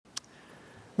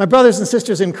My brothers and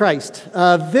sisters in Christ,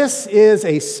 this is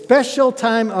a special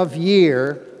time of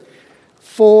year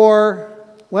for,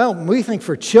 we think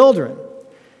for children.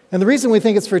 And the reason we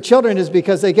think it's for children is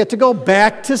because they get to go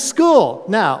back to school.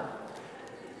 Now,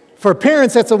 for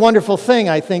parents, that's a wonderful thing.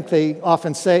 I think they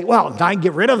often say, now I can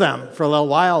get rid of them for a little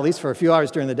while, at least for a few hours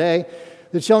during the day.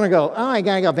 The children go, I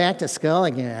got to go back to school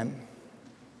again.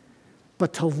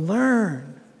 But to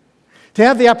learn, to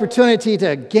have the opportunity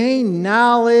to gain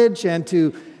knowledge and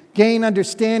to gain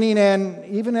understanding, and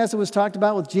even as it was talked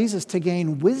about with Jesus, to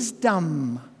gain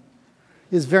wisdom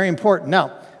is very important.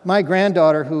 Now, my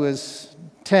granddaughter, who is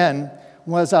 10,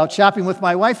 was out shopping with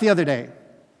my wife the other day.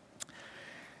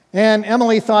 And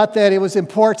Emily thought that it was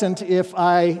important if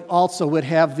I also would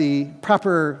have the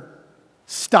proper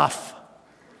stuff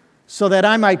so that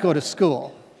I might go to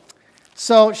school.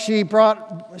 So she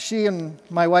and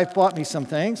my wife bought me some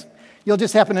things. You'll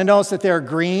just happen to notice that they're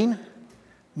green,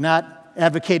 not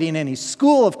advocating any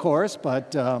school, of course,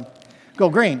 but go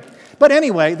green. But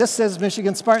anyway, this says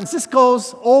Michigan Spartans. This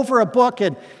goes over a book,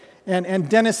 and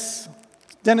Dennis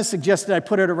suggested I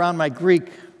put it around my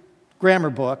Greek grammar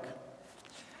book.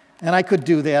 And I could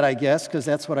do that, I guess, because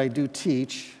that's what I do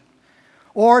teach.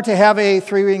 Or to have a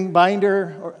three-ring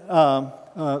binder,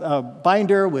 a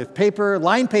binder with paper,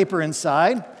 lined paper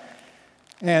inside.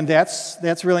 And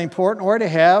that's really important. Or to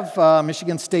have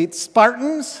Michigan State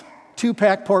Spartans,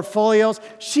 2-pack portfolios.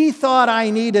 She thought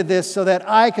I needed this so that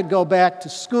I could go back to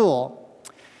school.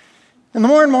 And the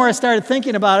more and more I started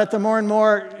thinking about it, the more and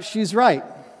more she's right.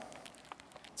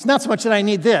 It's not so much that I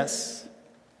need this,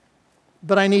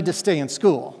 but I need to stay in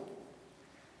school.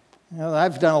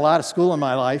 I've done a lot of school in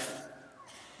my life.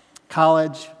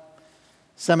 College,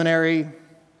 seminary,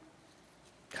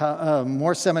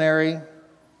 more seminary,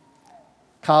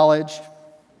 college,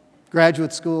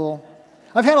 graduate school.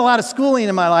 I've had a lot of schooling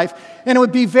in my life, and it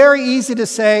would be very easy to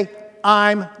say,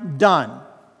 I'm done.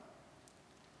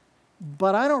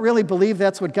 But I don't really believe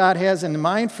that's what God has in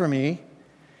mind for me.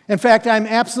 In fact, I'm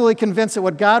absolutely convinced that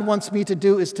what God wants me to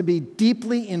do is to be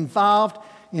deeply involved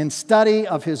in study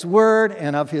of His Word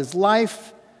and of His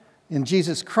life in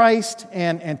Jesus Christ,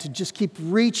 and to just keep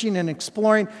reaching and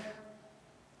exploring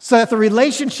so that the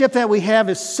relationship that we have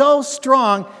is so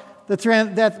strong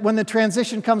that when the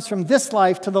transition comes from this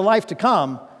life to the life to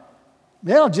come,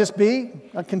 it'll just be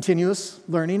a continuous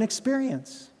learning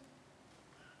experience.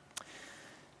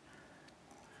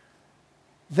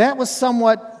 That was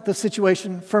somewhat the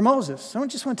situation for Moses. So I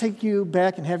just want to take you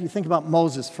back and have you think about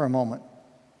Moses for a moment.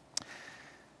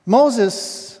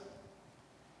 Moses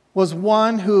was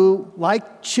one who,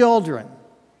 like children,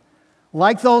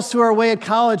 like those who are away at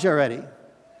college already,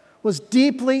 was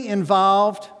deeply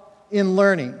involved in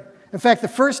learning. In fact, the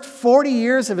first 40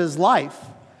 years of his life,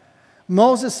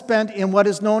 Moses spent in what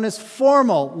is known as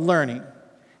formal learning.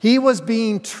 He was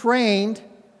being trained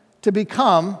to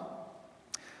become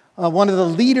one of the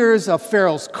leaders of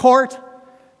Pharaoh's court,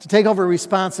 to take over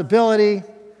responsibility,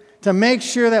 to make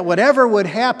sure that whatever would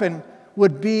happen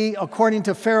would be according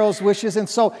to Pharaoh's wishes. And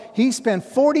so he spent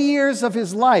 40 years of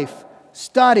his life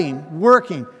studying,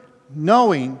 working,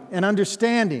 knowing, and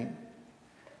understanding.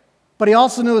 But he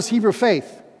also knew his Hebrew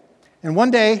faith. And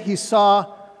one day he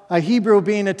saw a Hebrew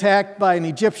being attacked by an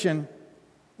Egyptian,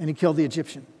 and he killed the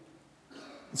Egyptian.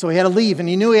 And so he had to leave, and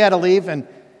he knew he had to leave, and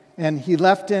he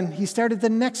left, and he started the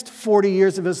next 40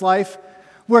 years of his life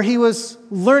where he was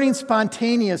learning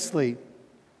spontaneously,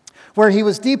 where he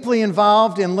was deeply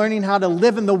involved in learning how to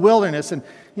live in the wilderness. And,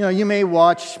 you may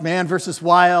watch Man vs.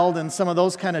 Wild and some of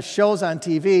those kind of shows on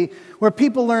TV where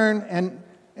people learn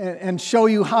and show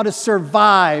you how to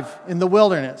survive in the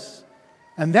wilderness.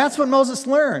 And that's what Moses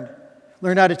learned.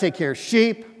 Learned how to take care of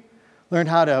sheep, learned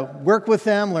how to work with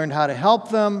them, learned how to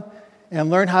help them, and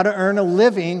learned how to earn a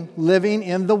living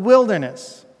in the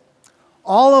wilderness.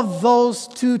 All of those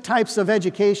two types of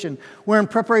education were in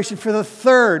preparation for the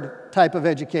third type of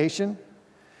education.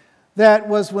 That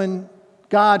was when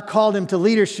God called him to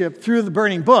leadership through the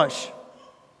burning bush,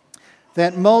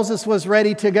 that Moses was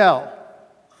ready to go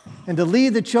and to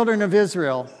lead the children of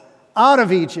Israel out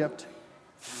of Egypt,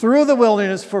 through the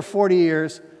wilderness for 40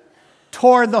 years,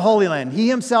 toward the Holy Land. He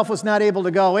himself was not able to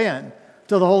go in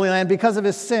to the Holy Land because of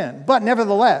his sin. But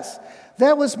nevertheless,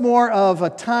 that was more of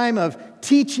a time of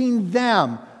teaching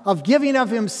them, of giving of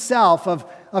himself,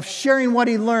 of sharing what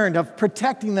he learned, of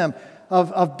protecting them,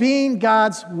 of being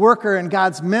God's worker and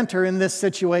God's mentor in this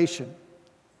situation.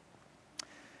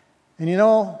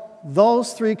 And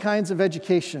those three kinds of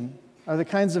education are the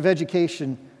kinds of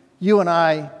education you and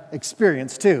I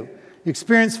experience too. You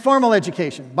experience formal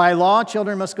education. By law,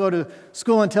 children must go to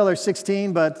school until they're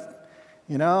 16, but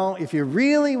if you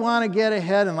really want to get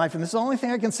ahead in life, and this is the only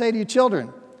thing I can say to you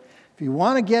children, if you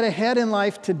want to get ahead in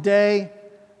life today,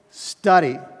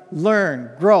 study,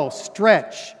 learn, grow,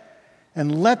 stretch,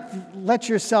 and let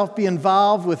yourself be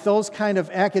involved with those kind of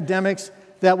academics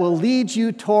that will lead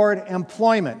you toward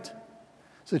employment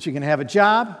so that you can have a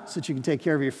job, so that you can take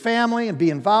care of your family and be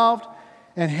involved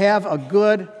and have a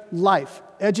good life.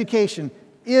 Education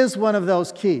is one of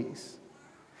those keys.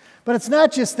 But it's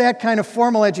not just that kind of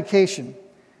formal education.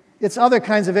 It's other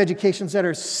kinds of educations that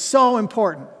are so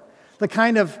important. The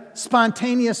kind of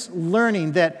spontaneous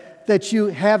learning that you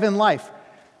have in life.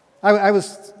 I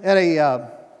was at a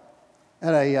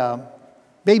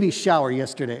baby shower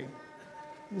yesterday.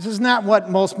 This is not what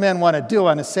most men want to do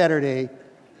on a Saturday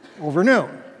over noon.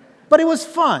 But it was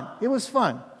fun. It was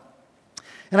fun.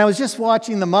 And I was just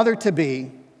watching the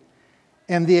mother-to-be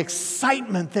and the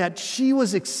excitement that she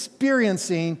was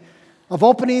experiencing of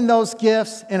opening those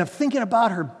gifts and of thinking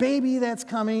about her baby that's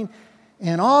coming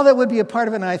and all that would be a part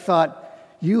of it. And I thought,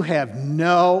 you have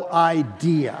no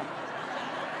idea.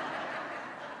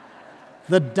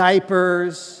 The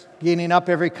diapers, getting up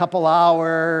every couple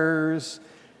hours.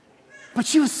 But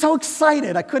she was so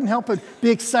excited. I couldn't help but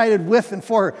be excited with and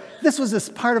for her. This was this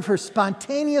part of her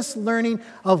spontaneous learning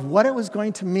of what it was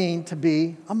going to mean to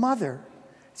be a mother.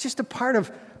 It's just a part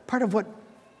of what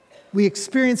we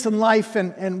experience in life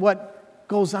and what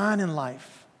goes on in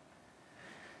life.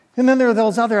 And then there are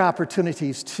those other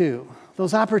opportunities too.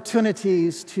 Those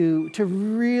opportunities to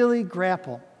really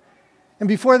grapple. And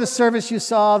before the service, you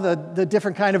saw the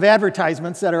different kind of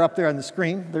advertisements that are up there on the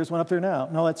screen. There's one up there now.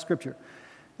 No, that's Scripture.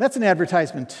 That's an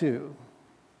advertisement too.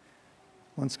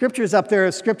 When Scripture is up there,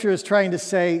 Scripture is trying to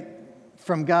say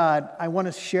from God, I want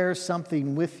to share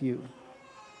something with you.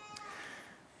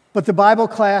 But the Bible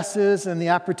classes and the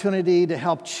opportunity to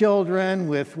help children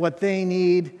with what they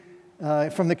need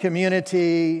from the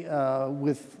community,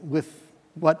 with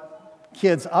what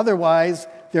kids otherwise,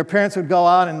 their parents would go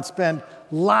out and spend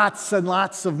lots and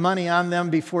lots of money on them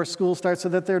before school starts so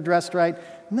that they're dressed right.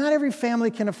 Not every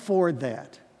family can afford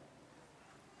that.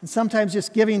 And sometimes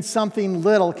just giving something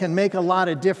little can make a lot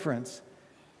of difference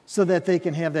so that they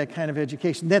can have that kind of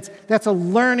education. That's a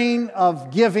learning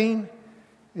of giving.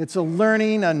 It's a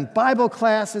learning on Bible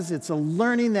classes. It's a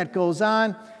learning that goes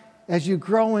on as you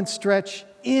grow and stretch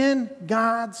in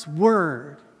God's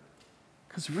Word.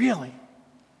 Because really,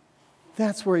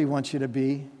 that's where He wants you to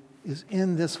be, is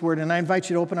in this Word. And I invite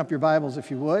you to open up your Bibles,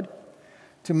 if you would,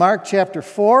 to Mark chapter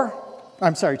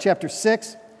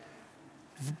 6,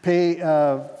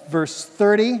 verse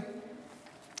 30.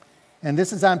 And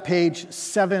this is on page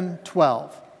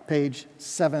 712. Page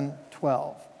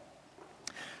 712.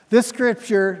 This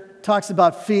scripture talks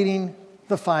about feeding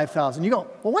the 5,000. You go,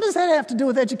 well, what does that have to do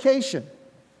with education?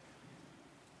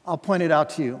 I'll point it out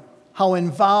to you. How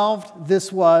involved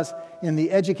this was in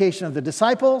the education of the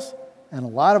disciples and a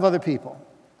lot of other people.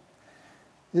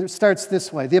 It starts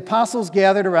this way. The apostles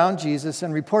gathered around Jesus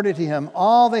and reported to him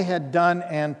all they had done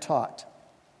and taught.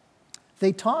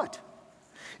 They taught.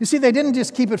 You see, they didn't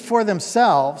just keep it for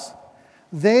themselves.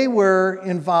 They were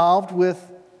involved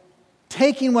with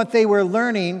taking what they were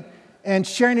learning and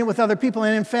sharing it with other people.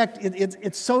 And in fact,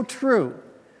 it's so true.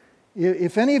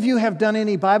 If any of you have done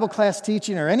any Bible class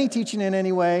teaching or any teaching in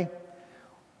any way,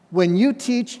 when you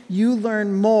teach, you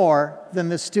learn more than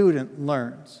the student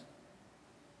learns.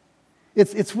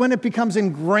 It's when it becomes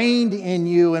ingrained in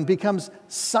you and becomes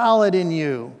solid in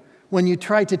you when you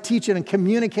try to teach it and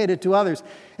communicate it to others.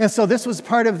 And so this was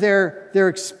part of their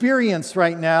experience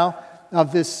right now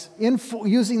of this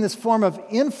using this form of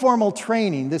informal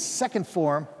training, this second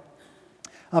form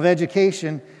of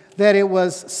education, that it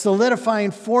was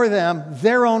solidifying for them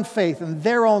their own faith and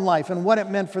their own life and what it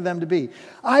meant for them to be.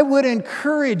 I would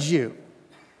encourage you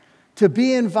to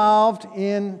be involved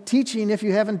in teaching if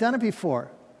you haven't done it before.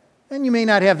 And you may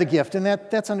not have the gift, and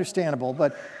that's understandable.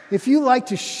 But if you like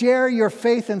to share your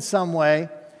faith in some way,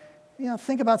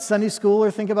 think about Sunday school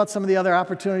or think about some of the other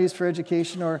opportunities for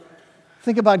education or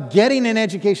think about getting an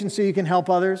education so you can help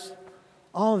others.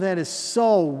 All of that is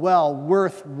so well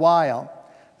worthwhile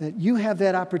that you have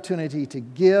that opportunity to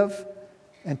give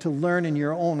and to learn in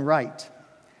your own right.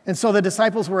 And so the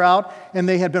disciples were out, and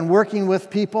they had been working with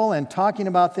people and talking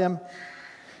about them.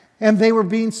 And they were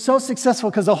being so successful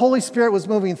because the Holy Spirit was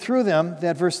moving through them,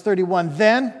 that verse 31,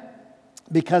 then,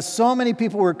 because so many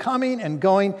people were coming and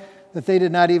going that they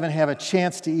did not even have a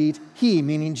chance to eat, he,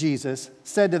 meaning Jesus,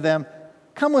 said to them,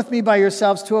 come with me by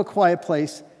yourselves to a quiet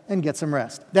place and get some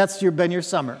rest. That's been your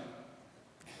summer.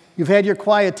 You've had your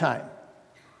quiet time.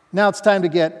 Now it's time to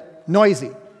get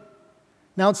noisy.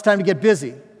 Now it's time to get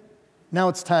busy. Now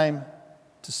it's time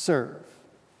to serve.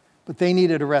 But they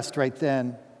needed a rest right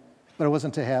then, but it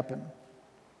wasn't to happen.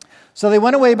 So they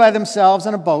went away by themselves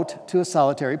in a boat to a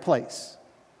solitary place.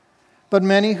 But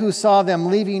many who saw them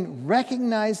leaving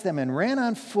recognized them and ran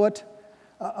on foot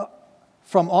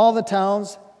from all the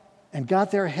towns and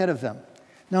got there ahead of them.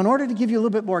 Now, in order to give you a little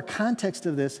bit more context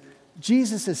of this,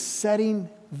 Jesus is setting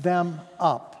them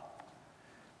up.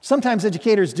 Sometimes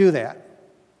educators do that.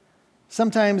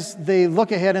 Sometimes they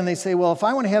look ahead and they say, well, if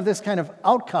I want to have this kind of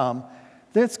outcome,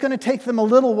 it's going to take them a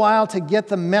little while to get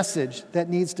the message that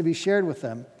needs to be shared with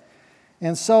them.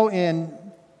 And so in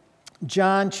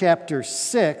John chapter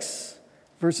 6,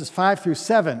 verses 5 through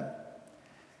 7,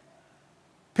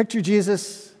 picture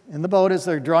Jesus in the boat as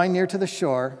they're drawing near to the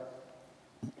shore.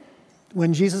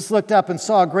 When Jesus looked up and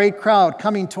saw a great crowd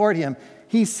coming toward him,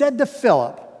 he said to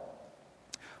Philip,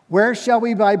 "Where shall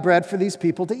we buy bread for these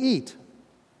people to eat?"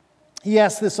 He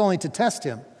asked this only to test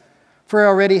him, for he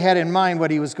already had in mind what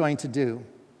he was going to do.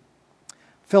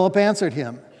 Philip answered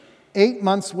him, 8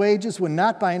 months' wages would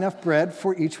not buy enough bread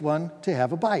for each one to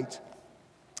have a bite.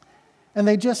 And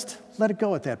they just let it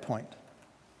go at that point.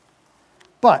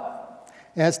 But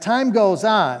as time goes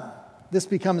on, this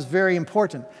becomes very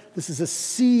important. This is a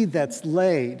seed that's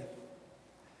laid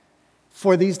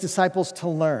for these disciples to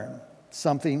learn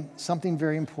something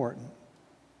very important.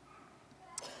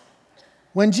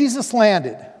 When Jesus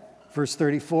landed, verse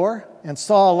 34, and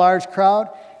saw a large crowd,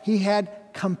 he had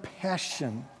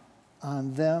compassion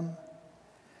on them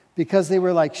because they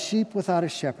were like sheep without a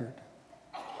shepherd.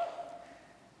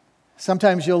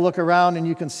 Sometimes you'll look around and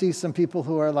you can see some people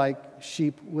who are like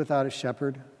sheep without a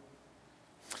shepherd.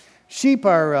 Sheep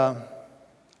are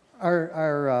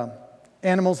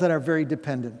animals that are very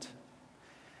dependent.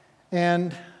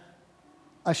 And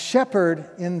a shepherd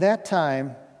in that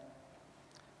time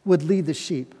would lead the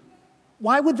sheep.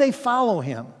 Why would they follow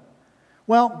him?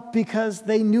 Well, because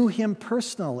they knew him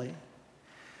personally.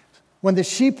 When the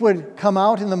sheep would come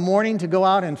out in the morning to go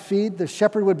out and feed, the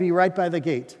shepherd would be right by the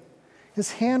gate.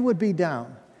 His hand would be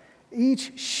down.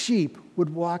 Each sheep would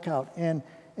walk out, and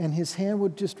his hand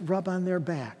would just rub on their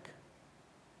back.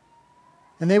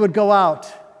 And they would go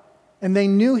out, and they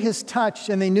knew his touch,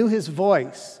 and they knew his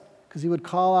voice, because he would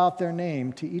call out their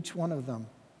name to each one of them.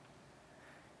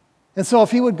 And so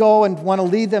if he would go and want to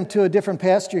lead them to a different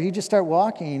pasture, he'd just start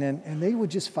walking, and they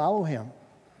would just follow him,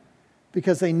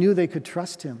 because they knew they could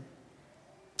trust him.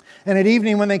 And at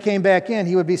evening when they came back in,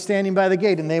 he would be standing by the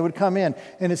gate, and they would come in,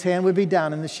 and his hand would be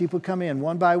down, and the sheep would come in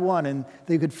one by one, and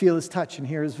they could feel his touch and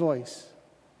hear his voice.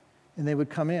 And they would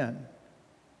come in.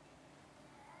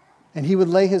 And he would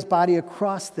lay his body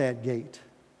across that gate.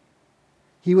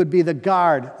 He would be the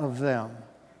guard of them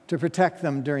to protect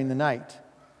them during the night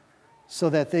so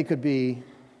that they could be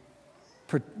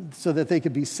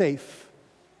safe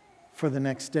for the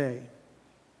next day.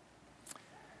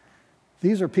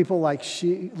 These are people like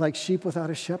sheep without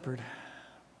a shepherd.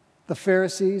 The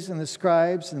Pharisees and the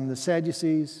scribes and the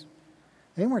Sadducees,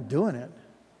 they weren't doing it.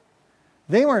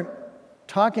 They weren't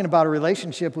talking about a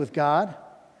relationship with God.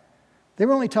 They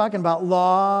were only talking about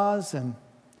laws and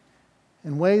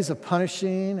ways of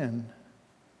punishing and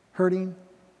hurting.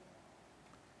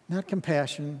 Not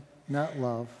compassion, not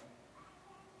love.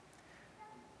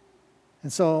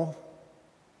 And so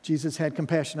Jesus had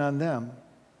compassion on them.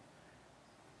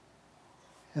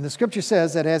 And the scripture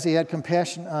says that as he had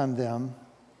compassion on them,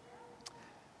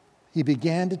 he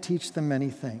began to teach them many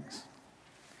things.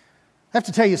 I have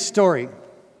to tell you a story.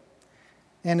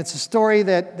 And it's a story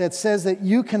that says that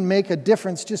you can make a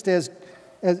difference just as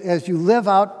you live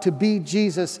out to be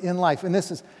Jesus in life. And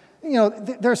this is,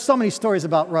 there are so many stories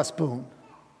about Russ Boone.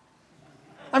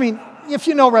 I mean, if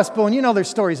you know Russ Boone, you know there's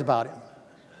stories about him.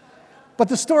 But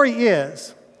the story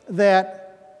is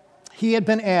that he had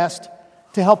been asked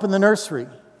to help in the nursery.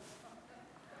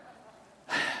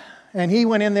 And he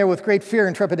went in there with great fear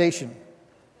and trepidation,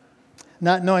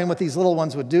 not knowing what these little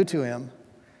ones would do to him.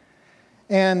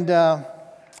 And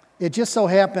it just so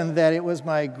happened that it was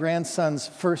my grandson's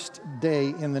first day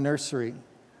in the nursery.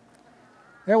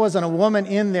 There wasn't a woman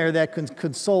in there that could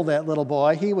console that little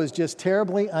boy. He was just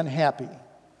terribly unhappy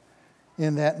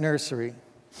in that nursery.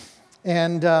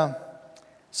 And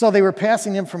so they were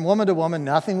passing him from woman to woman.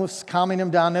 Nothing was calming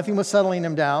him down. Nothing was settling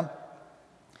him down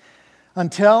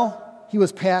until he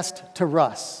was passed to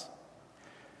Russ.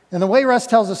 And the way Russ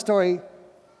tells the story,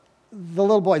 the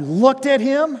little boy looked at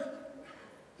him.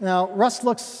 Now, Russ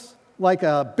looks like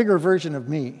a bigger version of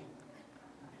me.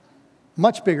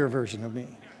 Much bigger version of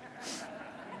me.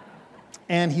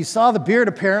 And he saw the beard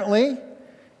apparently,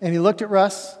 and he looked at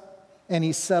Russ, and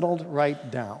he settled right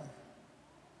down.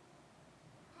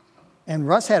 And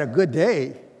Russ had a good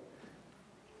day.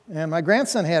 And my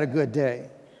grandson had a good day.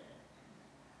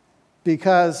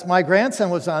 because my grandson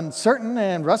was uncertain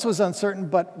and Russ was uncertain,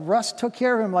 but Russ took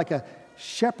care of him like a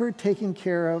shepherd taking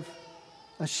care of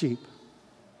a sheep.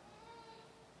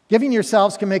 Giving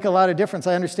yourselves can make a lot of difference.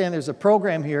 I understand there's a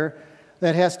program here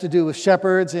that has to do with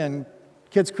shepherds in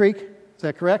Kids Creek. Is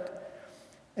that correct?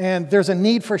 And there's a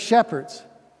need for shepherds.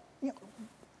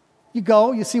 You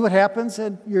go, you see what happens,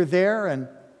 and you're there, and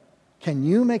can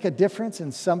you make a difference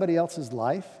in somebody else's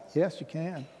life? Yes, you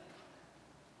can.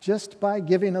 Just by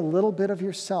giving a little bit of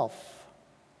yourself,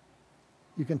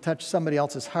 you can touch somebody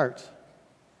else's heart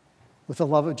with the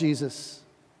love of Jesus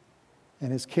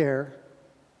and his care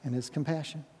and his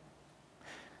compassion.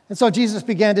 And so Jesus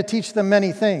began to teach them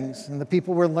many things, and the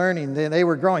people were learning. They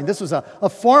were growing. This was a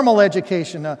formal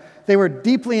education. They were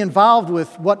deeply involved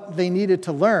with what they needed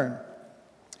to learn.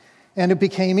 And it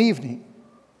became evening.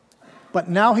 But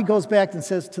now he goes back and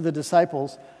says to the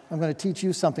disciples, I'm going to teach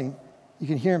you something. You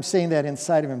can hear him saying that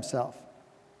inside of himself.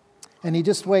 And he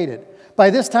just waited. By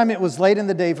this time it was late in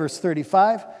the day, verse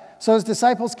 35. So his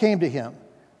disciples came to him.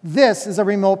 This is a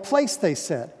remote place, they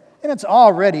said, and it's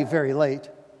already very late.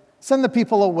 Send the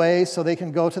people away so they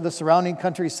can go to the surrounding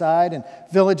countryside and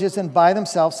villages and buy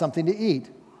themselves something to eat.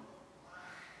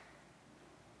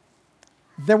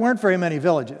 There weren't very many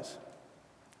villages.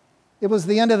 It was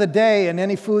the end of the day, and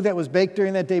any food that was baked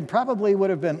during that day probably would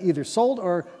have been either sold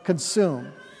or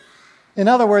consumed. In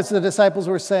other words, the disciples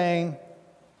were saying,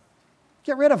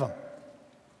 get rid of them.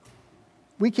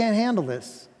 We can't handle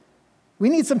this. We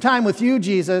need some time with you,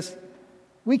 Jesus.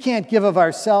 We can't give of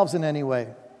ourselves in any way.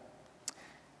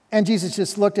 And Jesus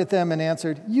just looked at them and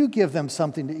answered, you give them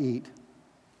something to eat.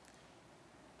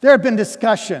 There had been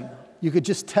discussion, you could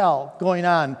just tell, going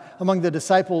on among the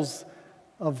disciples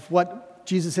of what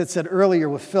Jesus had said earlier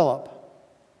with Philip.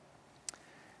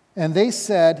 And they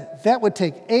said that would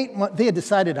take 8 months. They had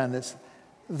decided on this.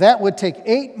 That would take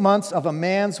 8 months of a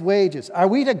man's wages. Are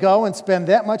we to go and spend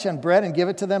that much on bread and give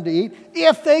it to them to eat?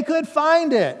 If they could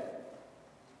find it.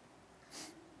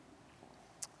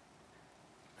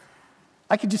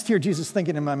 I could just hear Jesus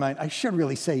thinking in my mind, I should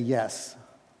really say yes.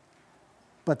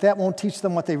 But that won't teach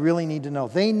them what they really need to know.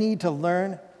 They need to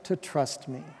learn to trust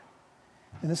me.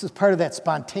 And this is part of that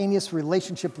spontaneous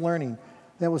relationship learning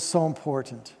that was so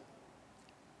important.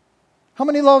 How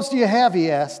many loaves do you have, he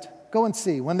asked. Go and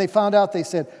see. When they found out, they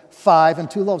said 5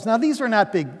 and 2 loaves. Now, these were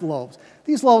not big loaves.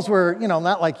 These loaves were,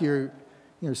 not like your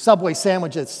Subway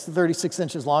sandwich that's 36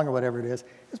 inches long or whatever it is.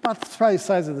 It's about probably the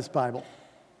size of this Bible.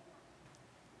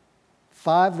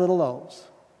 5 little loaves.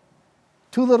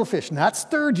 2 little fish, not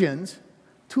sturgeons,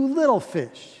 2 little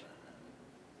fish.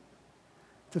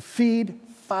 To feed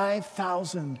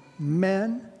 5,000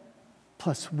 men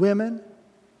plus women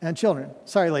and children.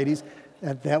 Sorry, ladies.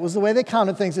 That was the way they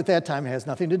counted things at that time. It has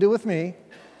nothing to do with me.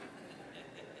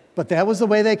 But that was the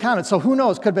way they counted. So who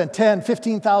knows? Could have been 10,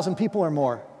 15,000 people or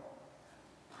more.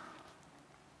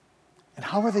 And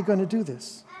how are they going to do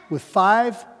this? With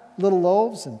 5 little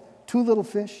loaves and 2 little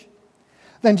fish?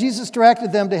 Then Jesus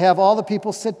directed them to have all the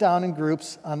people sit down in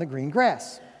groups on the green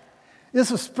grass. This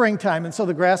was springtime, and so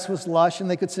the grass was lush, and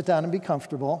they could sit down and be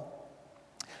comfortable.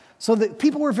 So the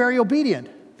people were very obedient.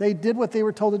 They did what they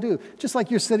were told to do. Just like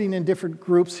you're sitting in different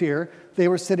groups here, they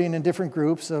were sitting in different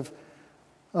groups of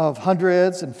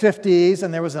hundreds and 50s,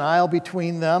 and there was an aisle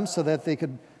between them so that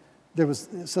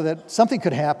so that something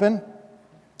could happen.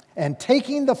 And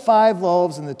taking the 5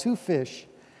 loaves and the 2 fish,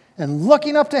 and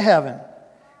looking up to heaven,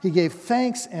 he gave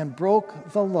thanks and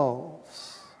broke the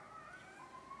loaves.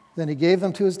 Then he gave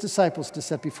them to his disciples to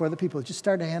set before the people. He just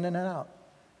started handing it out.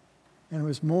 And there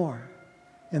was more.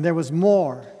 And there was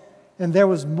more. And there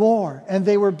was more. And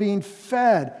they were being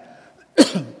fed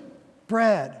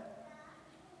bread,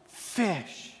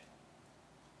 fish.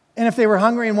 And if they were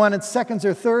hungry and wanted seconds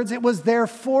or thirds, it was there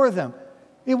for them.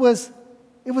 It was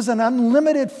an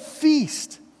unlimited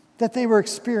feast that they were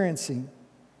experiencing.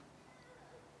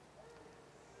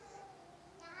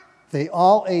 They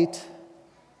all ate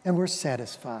and were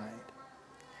satisfied.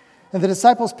 And the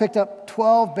disciples picked up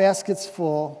 12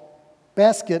 basketfuls.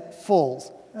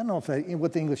 I don't know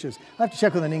what the English is. I have to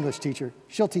check with an English teacher.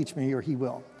 She'll teach me, or he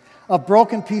will. Of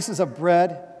broken pieces of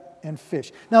bread and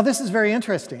fish. Now, this is very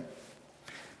interesting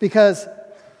because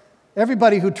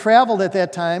everybody who traveled at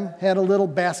that time had a little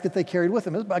basket they carried with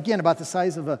them. It was, again, about the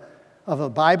size of a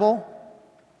Bible,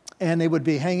 and they would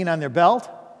be hanging on their belt.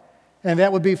 And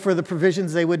that would be for the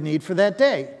provisions they would need for that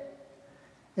day.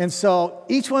 And so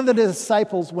each one of the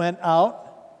disciples went out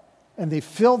and they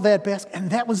filled that basket,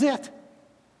 and that was it.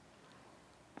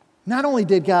 Not only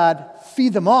did God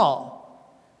feed them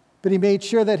all, but he made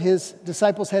sure that his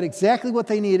disciples had exactly what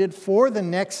they needed for the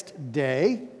next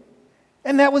day,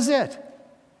 and that was it.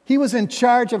 He was in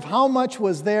charge of how much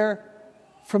was there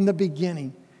from the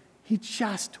beginning. He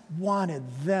just wanted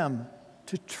them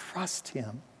to trust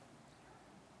him.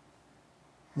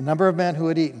 The number of men who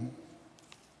had eaten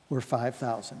were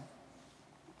 5,000.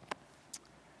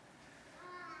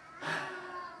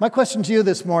 My question to you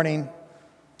this morning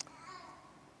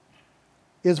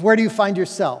is, where do you find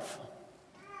yourself?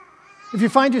 If you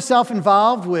find yourself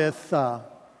involved with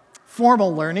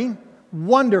formal learning,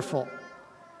 wonderful.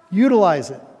 Utilize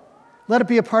it. Let it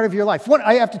be a part of your life.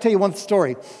 I have to tell you one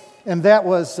story, and that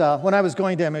was when I was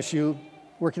going to MSU,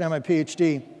 working on my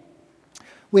PhD,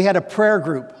 we had a prayer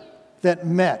group that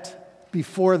met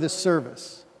before the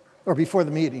service, or before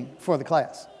the meeting, before the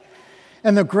class.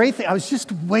 And the great thing, I was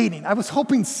just waiting. I was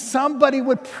hoping somebody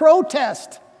would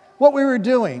protest what we were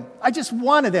doing. I just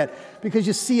wanted that, because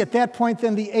you see, at that point,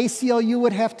 then the ACLU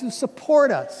would have to support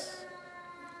us.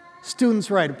 Students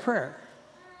write a prayer.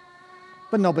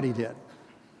 But nobody did.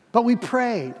 But we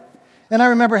prayed. And I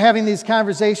remember having these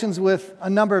conversations with a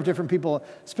number of different people,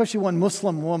 especially one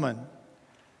Muslim woman,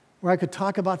 where I could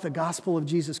talk about the gospel of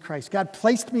Jesus Christ. God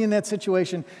placed me in that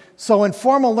situation, so in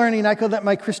formal learning, I could let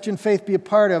my Christian faith be a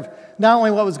part of not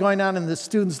only what was going on in the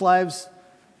students' lives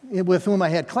with whom I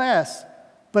had class,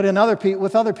 but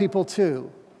with other people too.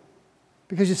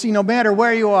 Because you see, no matter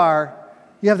where you are,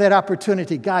 you have that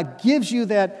opportunity. God gives you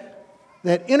that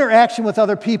interaction with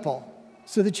other people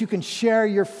so that you can share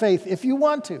your faith if you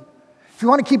want to. If you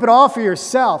want to keep it all for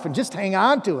yourself and just hang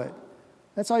on to it,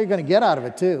 that's all you're going to get out of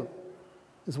it too,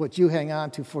 is what you hang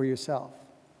on to for yourself.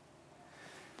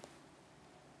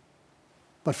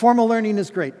 But formal learning is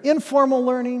great. Informal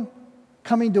learning,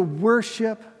 coming to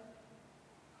worship,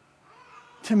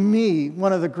 to me,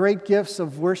 one of the great gifts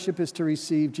of worship is to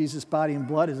receive Jesus' body and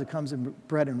blood as it comes in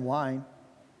bread and wine.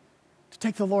 To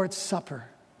take the Lord's Supper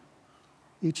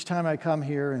each time I come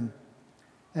here and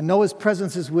know his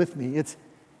presence is with me.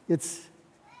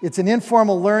 It's an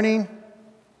informal learning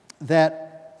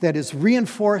that is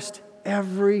reinforced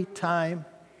every time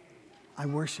I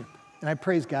worship. And I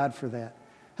praise God for that.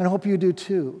 And I hope you do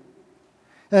too.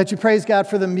 And that you praise God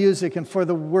for the music and for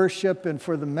the worship and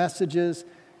for the messages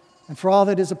and for all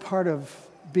that is a part of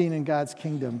being in God's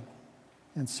kingdom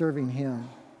and serving him.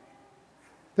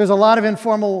 There's a lot of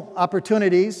informal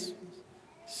opportunities.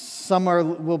 Some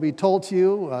will be told to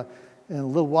you in a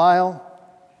little while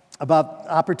about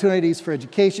opportunities for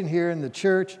education here in the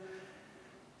church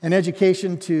and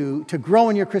education to grow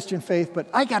in your Christian faith. But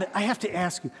I have to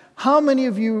ask you, how many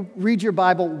of you read your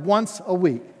Bible once a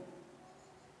week?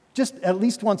 Just at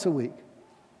least once a week.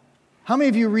 How many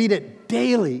of you read it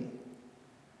daily?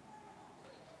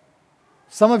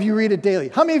 Some of you read it daily.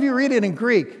 How many of you read it in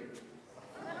Greek?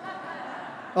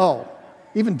 Oh,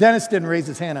 even Dennis didn't raise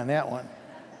his hand on that one.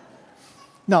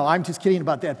 No, I'm just kidding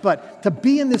about that. But to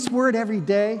be in this Word every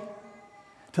day,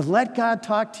 to let God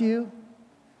talk to you,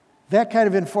 that kind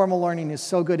of informal learning is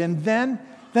so good. And then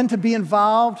to be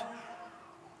involved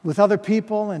with other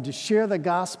people and to share the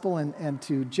gospel and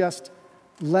to just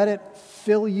let it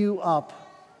fill you up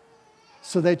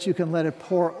so that you can let it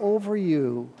pour over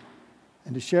you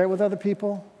and to share it with other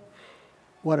people.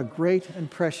 What a great and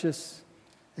precious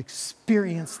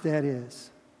experience that is.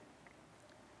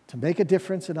 To make a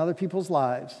difference in other people's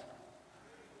lives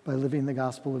by living the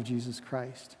gospel of Jesus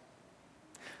Christ.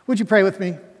 Would you pray with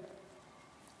me?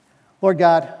 Lord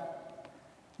God,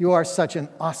 you are such an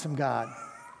awesome God.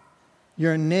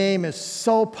 Your name is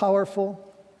so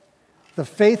powerful. The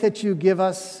faith that you give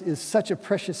us is such a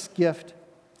precious gift.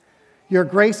 Your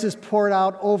grace is poured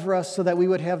out over us so that we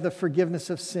would have the forgiveness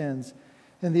of sins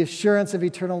and the assurance of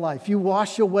eternal life. You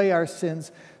wash away our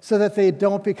sins so that they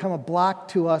don't become a block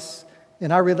to us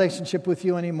in our relationship with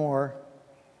you anymore,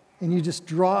 and you just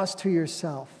draw us to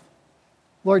yourself.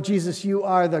 Lord Jesus, you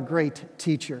are the great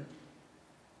teacher,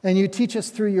 and you teach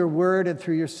us through your word and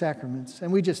through your sacraments,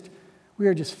 and we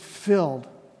are just filled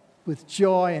with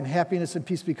joy and happiness and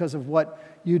peace because of what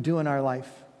you do in our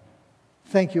life.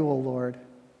 Thank you, O Lord.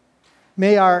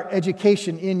 May our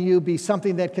education in you be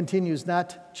something that continues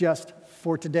not just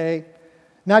for today,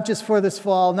 not just for this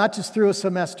fall, not just through a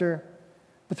semester,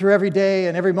 but through every day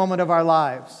and every moment of our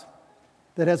lives,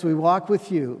 that as we walk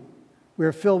with you, we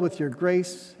are filled with your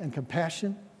grace and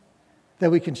compassion, that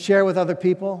we can share with other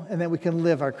people, and that we can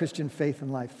live our Christian faith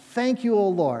and life. Thank you, O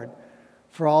Lord,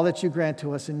 for all that you grant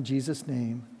to us in Jesus'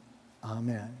 name.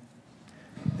 Amen.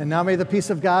 And now may the peace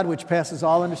of God, which passes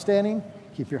all understanding,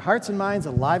 keep your hearts and minds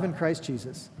alive in Christ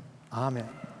Jesus. Amen.